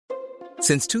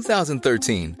Since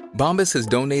 2013, Bombas has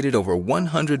donated over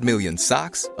 100 million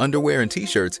socks, underwear, and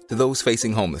T-shirts to those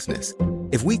facing homelessness.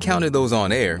 If we counted those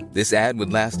on air, this ad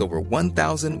would last over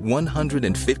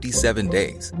 1,157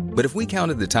 days. But if we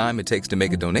counted the time it takes to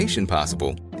make a donation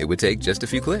possible, it would take just a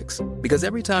few clicks. Because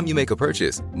every time you make a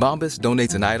purchase, Bombas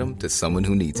donates an item to someone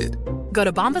who needs it. Go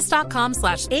to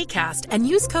bombas.com/ACAST and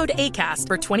use code ACAST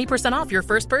for 20% off your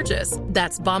first purchase.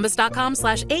 That's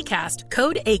bombas.com/ACAST,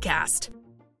 code ACAST.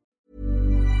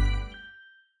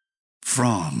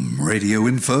 From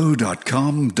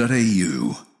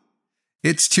radioinfo.com.au.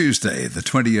 It's Tuesday, the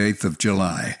 28th of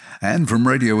July, and from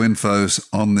Radio Info's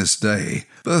On This Day,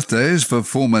 birthdays for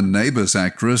former Neighbours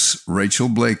actress Rachel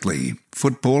Blakely,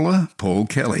 footballer Paul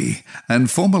Kelly,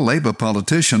 and former Labour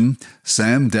politician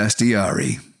Sam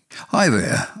Dastyari. Hi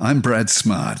there, I'm Brad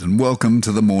Smart, and welcome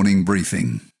to the morning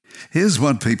briefing. Here's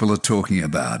what people are talking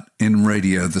about in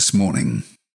radio this morning.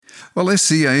 Well,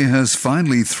 SCA has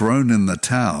finally thrown in the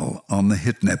towel on the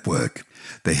Hit network.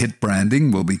 The Hit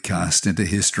branding will be cast into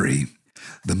history.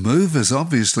 The move has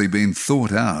obviously been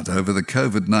thought out over the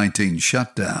COVID-19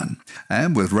 shutdown,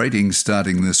 and with ratings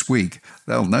starting this week,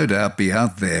 they'll no doubt be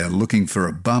out there looking for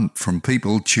a bump from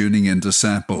people tuning in to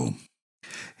sample.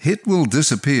 Hit will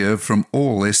disappear from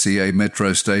all SCA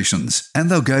metro stations, and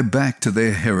they'll go back to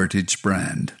their heritage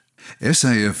brand.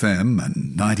 SAFM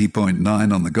and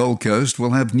 90.9 on the Gold Coast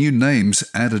will have new names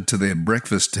added to their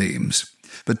breakfast teams.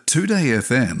 But 2Day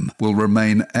FM will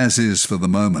remain as is for the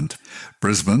moment.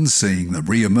 Brisbane's seeing the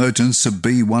re-emergence of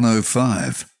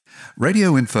B105.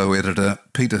 Radio Info editor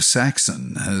Peter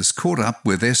Saxon has caught up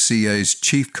with SCA's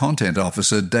Chief Content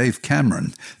Officer Dave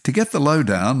Cameron to get the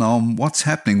lowdown on what's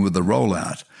happening with the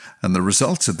rollout, and the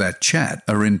results of that chat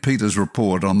are in Peter's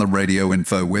report on the Radio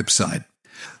Info website.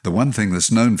 The one thing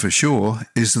that's known for sure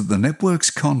is that the network's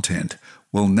content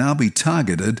will now be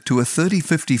targeted to a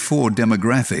 30-54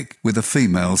 demographic with a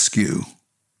female skew.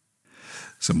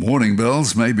 Some warning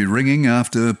bells may be ringing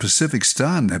after Pacific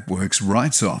Star Network's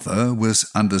rights offer was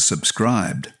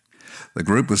undersubscribed. The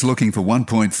group was looking for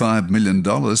 $1.5 million,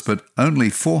 but only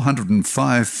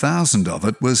 $405,000 of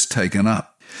it was taken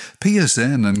up.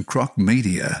 PSN and Croc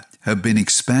Media have been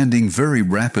expanding very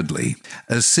rapidly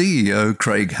as CEO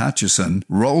Craig Hutchison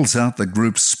rolls out the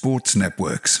group's sports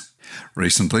networks.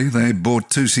 Recently, they bought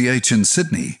 2CH in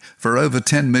Sydney for over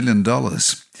 $10 million.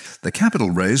 The capital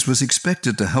raise was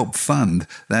expected to help fund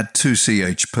that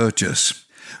 2CH purchase.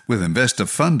 With investor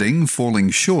funding falling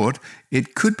short,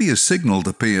 it could be a signal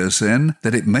to PSN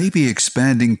that it may be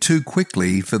expanding too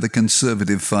quickly for the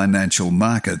conservative financial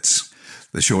markets.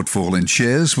 The shortfall in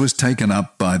shares was taken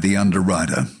up by the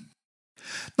underwriter.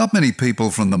 Not many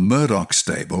people from the Murdoch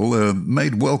stable are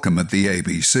made welcome at the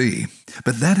ABC,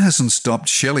 but that hasn't stopped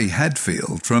Shelley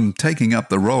Hadfield from taking up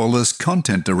the role as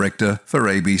content director for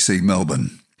ABC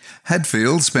Melbourne.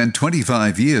 Hadfield spent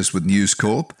 25 years with News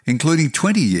Corp, including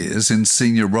 20 years in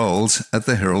senior roles at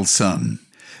the Herald Sun.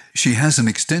 She has an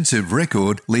extensive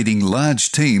record leading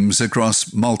large teams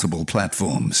across multiple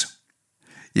platforms.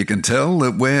 You can tell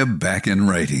that we're back in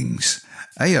ratings.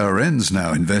 ARN's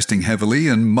now investing heavily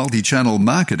in multi-channel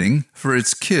marketing for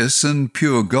its KISS and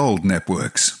Pure Gold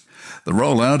networks. The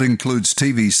rollout includes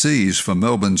TVCs for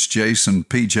Melbourne's Jason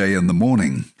PJ in the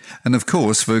Morning, and of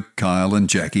course for Kyle and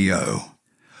Jackie O.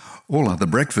 All other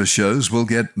breakfast shows will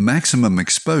get maximum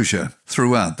exposure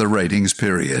throughout the ratings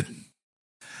period.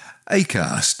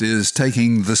 Acast is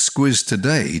taking The Squiz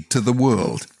Today to the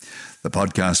world. The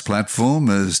podcast platform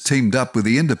has teamed up with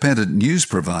the independent news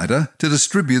provider to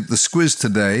distribute the Squiz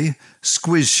Today,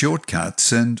 Squiz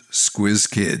Shortcuts, and Squiz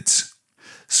Kids.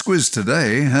 Squiz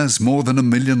Today has more than 1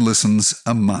 million listens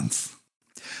a month.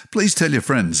 Please tell your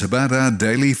friends about our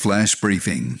daily flash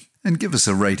briefing and give us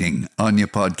a rating on your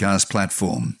podcast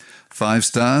platform. 5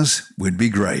 stars would be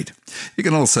great. You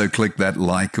can also click that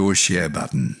like or share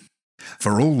button.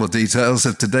 For all the details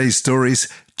of today's stories,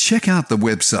 check out the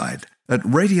website at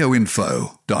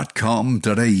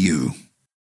radioinfo.com.au.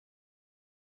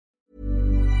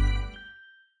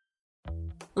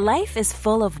 Life is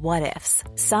full of what-ifs.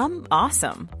 Some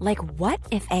awesome, like what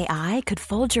if AI could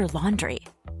fold your laundry?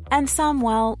 And some,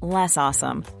 well, less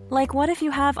awesome, like what if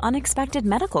you have unexpected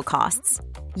medical costs?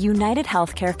 United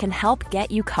Healthcare can help get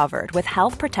you covered with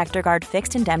Health Protector Guard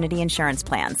fixed indemnity insurance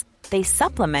plans. They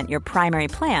supplement your primary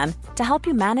plan to help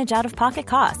you manage out-of-pocket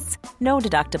costs. No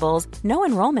deductibles, no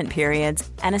enrollment periods,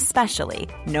 and especially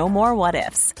no more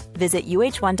what-ifs. Visit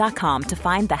uh1.com to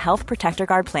find the Health Protector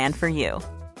Guard plan for you.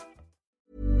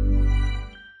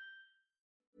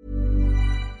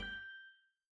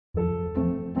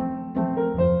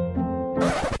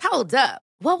 Hold up.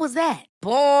 What was that?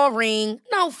 Boring.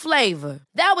 No flavor.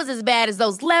 That was as bad as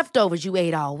those leftovers you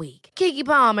ate all week. Keke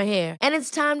Palmer here, and it's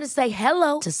time to say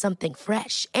hello to something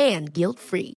fresh and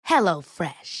guilt-free.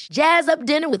 HelloFresh. Jazz up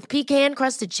dinner with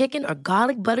pecan-crusted chicken or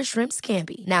garlic butter shrimp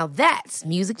scampi. Now that's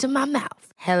music to my mouth.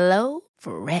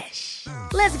 HelloFresh.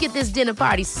 Let's get this dinner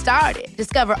party started.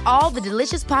 Discover all the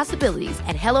delicious possibilities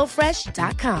at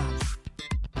HelloFresh.com.